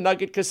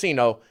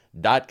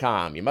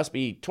GoldenNuggetCasino.com. You must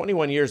be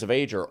 21 years of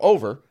age or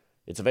over.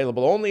 It's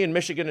available only in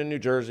Michigan and New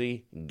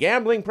Jersey.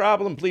 Gambling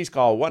problem? Please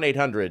call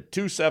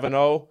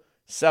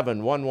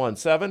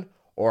 1-800-270-7117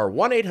 or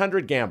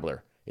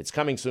 1-800-GAMBLER. It's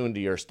coming soon to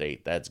your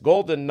state. That's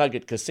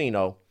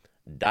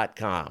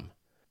GoldenNuggetCasino.com.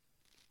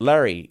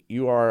 Larry,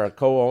 you are a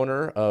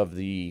co-owner of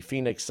the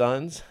Phoenix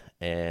Suns,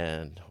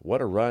 and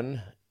what a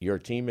run your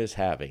team is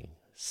having.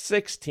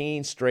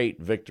 16 straight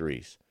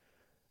victories.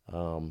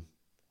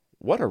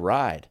 What a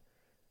ride.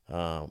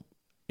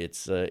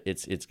 It's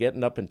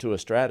getting up into a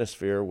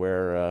stratosphere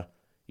where,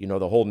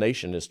 the whole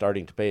nation is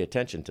starting to pay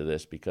attention to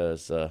this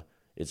because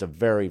it's a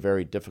very,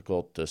 very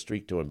difficult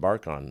streak to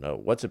embark on.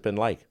 What's it been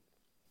like?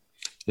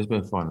 It's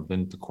been fun. I've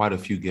been to quite a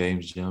few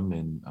games, Jim,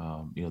 and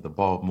the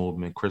ball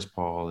movement. Chris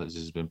Paul has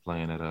just been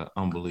playing at an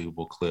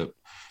unbelievable clip,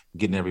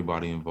 getting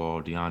everybody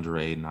involved.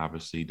 DeAndre Ayton,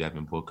 obviously,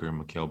 Devin Booker and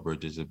Mikal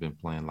Bridges have been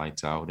playing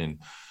lights out. And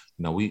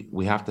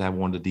we have to have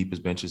one of the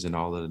deepest benches in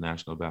all of the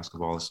National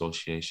Basketball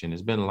Association.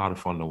 It's been a lot of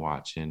fun to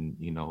watch, and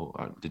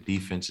the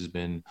defense has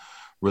been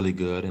really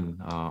good. And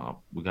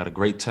we got a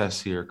great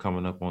test here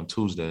coming up on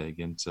Tuesday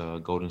against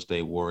Golden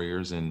State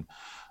Warriors, and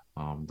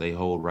they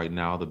hold right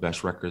now the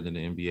best record in the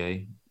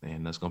NBA,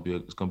 and it's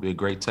gonna be a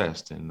great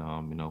test. And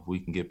if we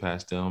can get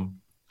past them,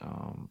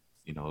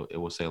 it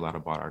will say a lot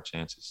about our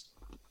chances.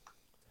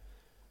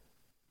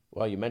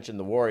 Well, you mentioned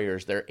the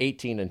Warriors. They're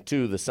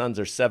 18-2. The Suns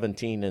are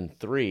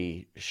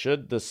 17-3.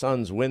 Should the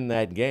Suns win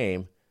that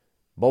game,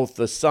 both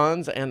the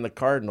Suns and the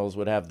Cardinals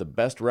would have the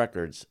best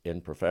records in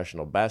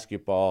professional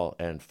basketball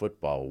and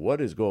football.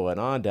 What is going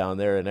on down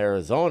there in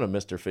Arizona,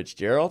 Mr.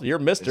 Fitzgerald? You're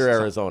Mr.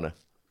 Arizona.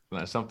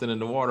 Something in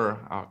the water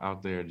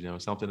out there, Jim.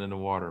 Something in the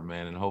water,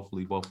 man. And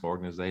hopefully both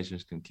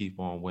organizations can keep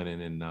on winning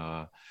and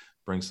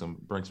bring some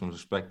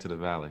respect to the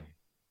Valley.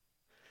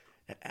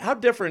 How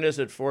different is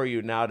it for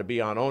you now to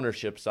be on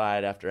ownership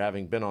side after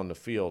having been on the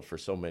field for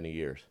so many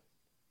years?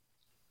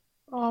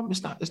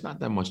 It's not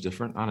that much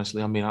different,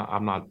 honestly. I mean,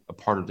 I'm not a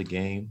part of the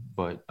game,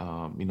 but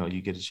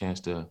you get a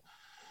chance to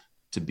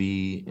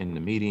be in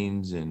the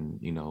meetings and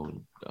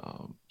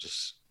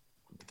just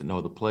get to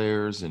know the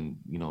players and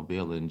be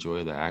able to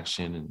enjoy the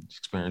action and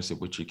experience it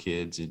with your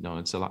kids.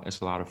 It's a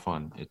lot of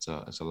fun. It's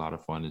a lot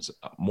of fun. It's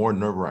more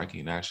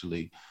nerve-wracking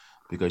actually,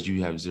 because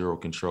you have zero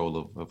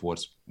control of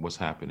what's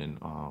happening,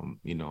 on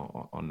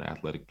the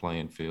athletic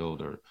playing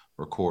field or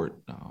court,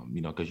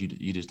 because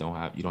you just don't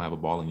have a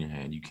ball in your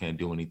hand. You can't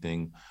do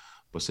anything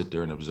but sit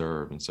there and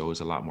observe. And so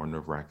it's a lot more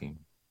nerve-wracking.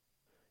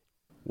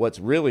 What's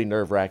really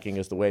nerve-wracking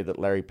is the way that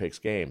Larry picks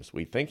games.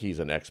 We think he's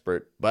an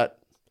expert, but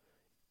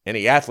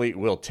any athlete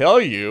will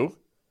tell you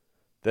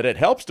that it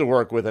helps to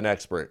work with an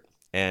expert.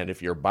 And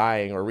if you're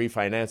buying or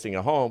refinancing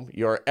a home,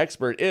 your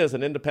expert is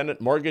an independent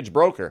mortgage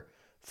broker.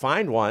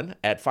 Find one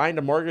at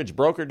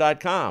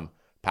findamortgagebroker.com.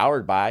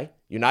 powered by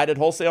United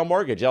Wholesale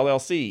Mortgage,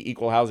 LLC,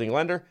 Equal Housing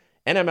Lender,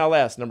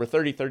 NMLS number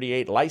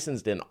 3038,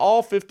 licensed in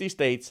all 50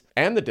 states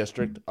and the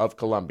District of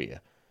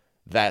Columbia.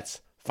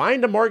 That's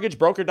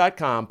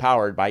findamortgagebroker.com,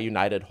 powered by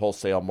United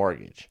Wholesale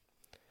Mortgage.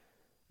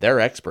 They're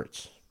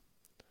experts.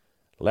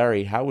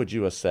 Larry, how would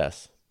you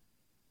assess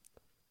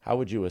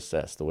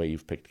the way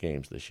you've picked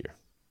games this year?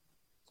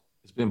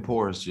 It's been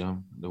porous,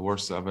 Jim. The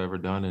worst I've ever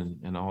done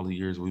in all the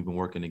years we've been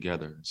working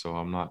together. So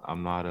I'm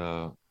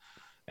not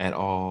at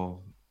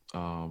all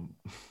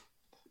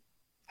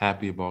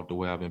happy about the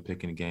way I've been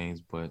picking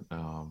games. But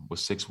with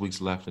 6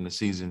 weeks left in the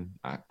season,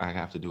 I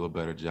have to do a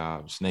better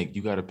job. Snake,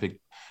 you got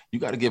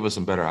to give us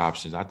some better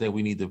options. I think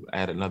we need to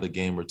add another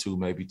game or two,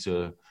 maybe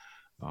to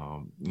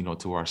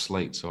our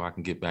slate, so I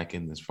can get back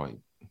in this fight.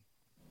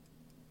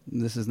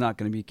 This is not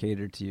going to be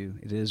catered to you.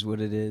 It is what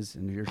it is,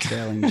 and you're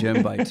trailing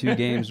Jim by 2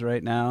 games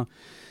right now,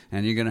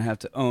 and you're going to have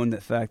to own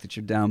the fact that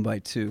you're down by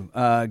 2.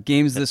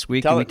 Games this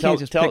week, and we can't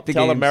just pick the games.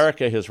 Tell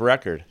America his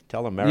record.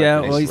 Tell America.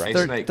 Yeah, well, he's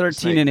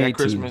 13 and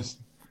 18.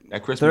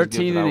 That Christmas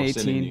 13 and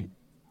 18.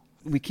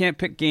 We can't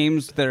pick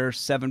games that are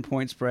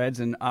 7-point spreads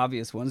and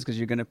obvious ones because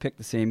you're going to pick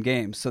the same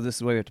games. So this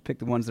is why we have to pick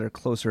the ones that are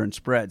closer in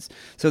spreads.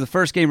 So the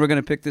first game we're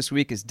going to pick this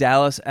week is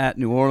Dallas at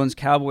New Orleans.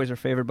 Cowboys are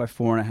favored by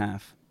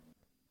 4.5.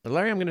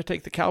 Larry, I'm going to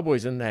take the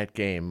Cowboys in that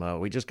game.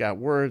 We just got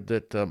word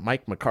that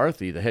Mike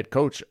McCarthy, the head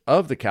coach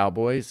of the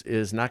Cowboys,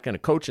 is not going to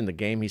coach in the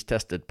game. He's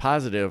tested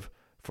positive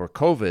for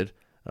COVID,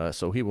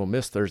 so he will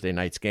miss Thursday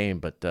night's game,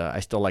 but I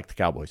still like the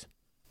Cowboys.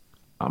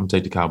 I'm going to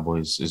take the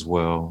Cowboys as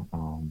well.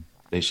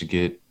 They should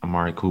get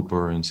Amari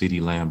Cooper and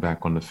CeeDee Lamb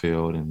back on the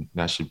field, and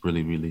that should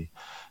really, really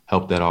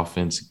help that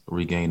offense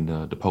regain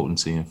the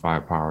potency and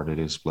firepower that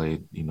it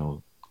displayed,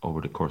 over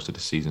the course of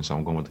the season. So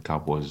I'm going with the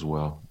Cowboys as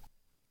well.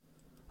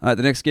 All right,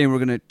 the next game we're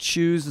going to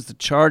choose is the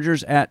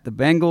Chargers at the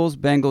Bengals.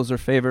 Bengals are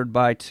favored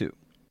by 2.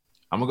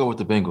 I'm going to go with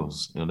the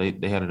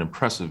Bengals. They had an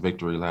impressive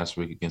victory last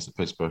week against the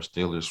Pittsburgh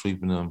Steelers,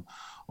 sweeping them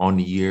on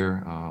the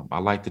year. I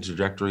like the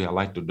trajectory. I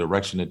like the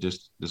direction that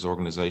this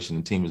organization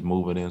and team is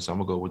moving in, so I'm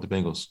going to go with the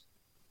Bengals.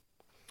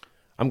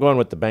 I'm going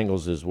with the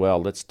Bengals as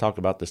well. Let's talk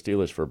about the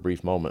Steelers for a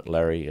brief moment,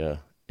 Larry.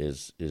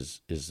 Is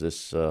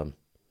this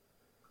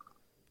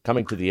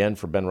coming to the end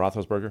for Ben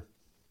Roethlisberger?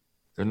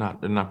 They're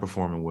not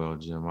performing well,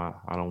 Jim. I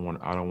don't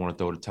want to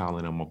throw the towel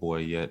in on my boy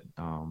yet.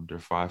 They're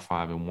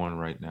 5-5-1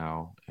 right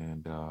now,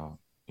 and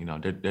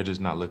they're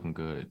just not looking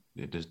good.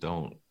 They just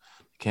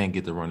can't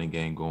get the running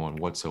game going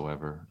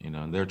whatsoever.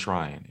 And they're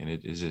trying, and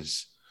it is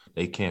just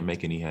they can't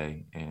make any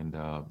hay. And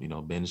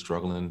Ben's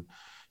struggling,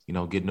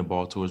 getting the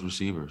ball to his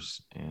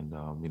receivers, and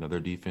their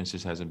defense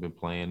just hasn't been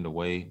playing the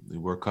way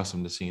we're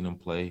accustomed to seeing them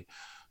play.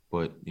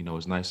 But,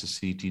 it's nice to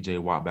see T.J.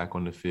 Watt back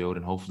on the field,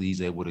 and hopefully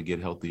he's able to get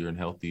healthier and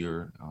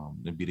healthier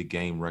and be the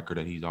game record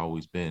that he's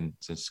always been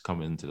since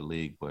coming into the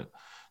league. But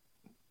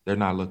they're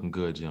not looking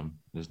good, Jim.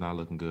 It's not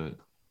looking good.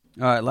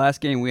 All right,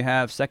 last game we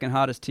have second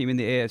hottest team in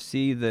the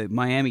AFC, the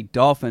Miami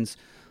Dolphins,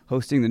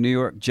 hosting the New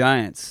York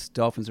Giants.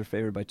 Dolphins are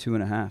favored by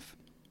 2.5.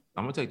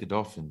 I'm going to take the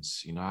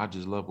Dolphins. I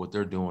just love what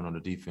they're doing on the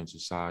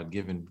defensive side,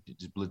 giving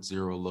just blitz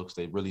zero looks.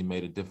 They really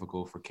made it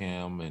difficult for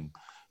Cam and –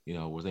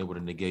 was able to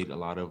negate a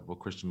lot of what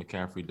Christian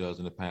McCaffrey does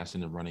in the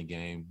passing and running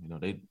game.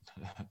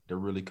 They're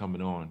really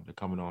coming on. They're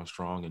coming on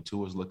strong, and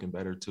Tua's looking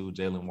better too.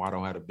 Jalen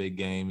Waddle had a big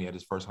game. He had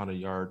his first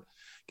 100-yard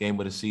game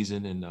of the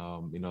season, and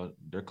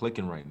they're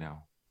clicking right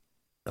now.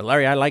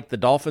 Larry, I like the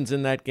Dolphins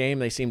in that game.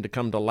 They seem to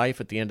come to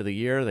life at the end of the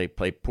year. They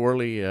play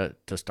poorly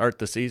to start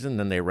the season,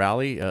 then they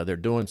rally. They're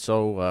doing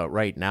so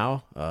right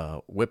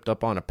now. Whipped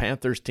up on a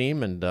Panthers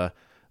team, and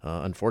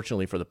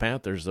unfortunately for the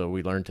Panthers,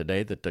 we learned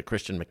today that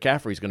Christian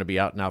McCaffrey is going to be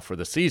out now for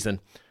the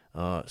season,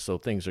 so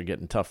things are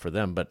getting tough for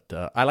them. But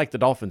I like the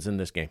Dolphins in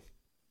this game.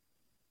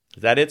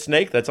 Is that it,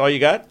 Snake? That's all you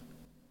got?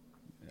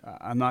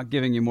 I'm not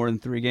giving you more than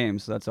 3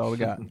 games, so that's all we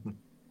got.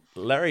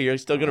 Larry, you're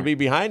still going to be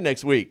behind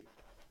next week.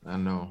 I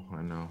know.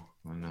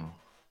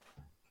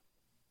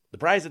 The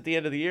prize at the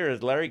end of the year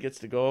is Larry gets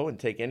to go and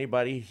take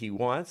anybody he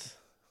wants,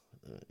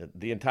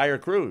 the entire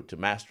crew, to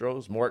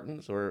Mastro's,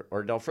 Morton's,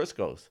 or Del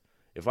Frisco's.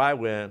 If I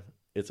win,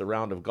 it's a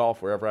round of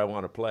golf wherever I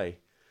want to play.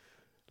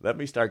 Let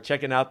me start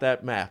checking out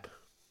that map.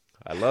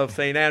 I love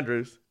St.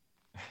 Andrews.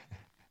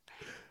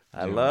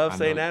 I love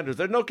St. Andrews.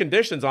 There's no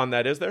conditions on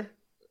that, is there?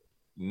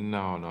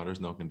 No, there's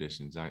no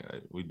conditions.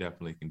 We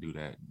definitely can do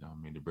that.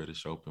 The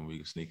British Open, we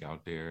can sneak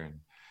out there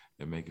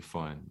and make it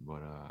fun.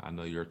 But I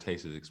know your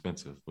taste is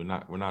expensive. We're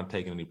not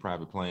taking any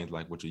private planes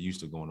like what you're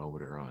used to going over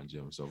there on,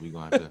 Jim. So we're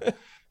gonna have to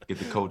get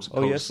the coach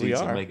yes,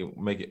 seats and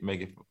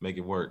make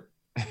it work.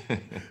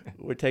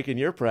 We're taking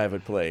your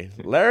private plane.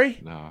 Larry?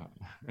 No.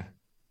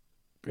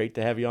 Great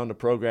to have you on the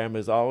program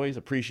as always.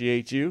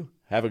 Appreciate you.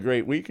 Have a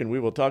great week, and we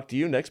will talk to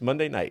you next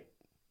Monday night.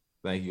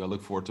 Thank you. I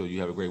look forward to it.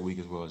 You have a great week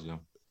as well, Jim.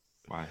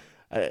 Bye.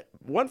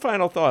 One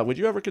final thought. Would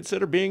you ever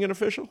consider being an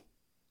official?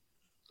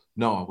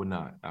 No,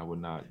 I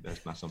would not.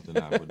 That's not something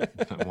I would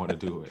want to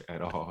do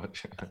at all.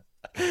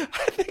 I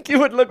think you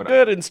would look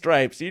good in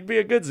stripes. You'd be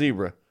a good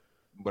zebra.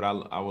 But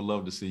I would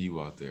love to see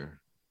you out there.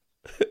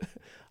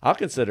 I'll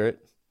consider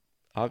it.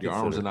 Your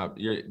arms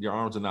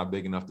are not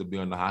big enough to be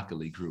on the hockey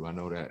league crew. I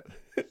know that.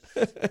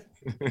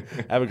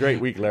 Have a great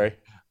week, Larry.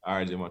 All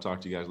right, Jim. I'll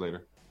talk to you guys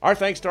later. Our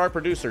thanks to our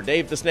producer,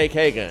 Dave the Snake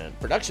Hagan,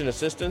 production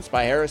assistance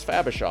by Harris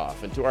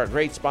Fabishoff, and to our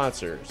great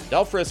sponsors,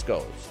 Del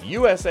Frisco's,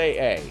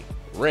 USAA,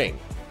 Ring,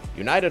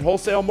 United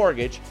Wholesale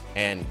Mortgage,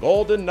 and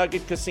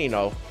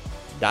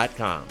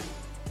GoldenNuggetCasino.com.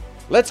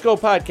 Let's Go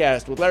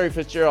Podcast with Larry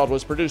Fitzgerald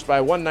was produced by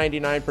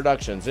 199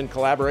 Productions in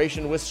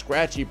collaboration with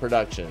Scratchy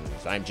Productions.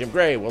 I'm Jim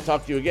Gray. We'll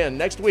talk to you again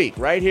next week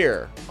right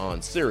here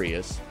on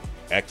Sirius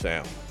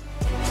XM.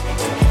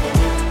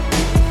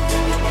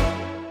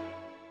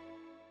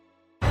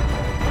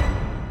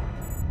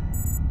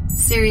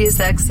 Sirius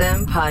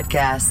XM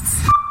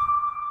Podcasts.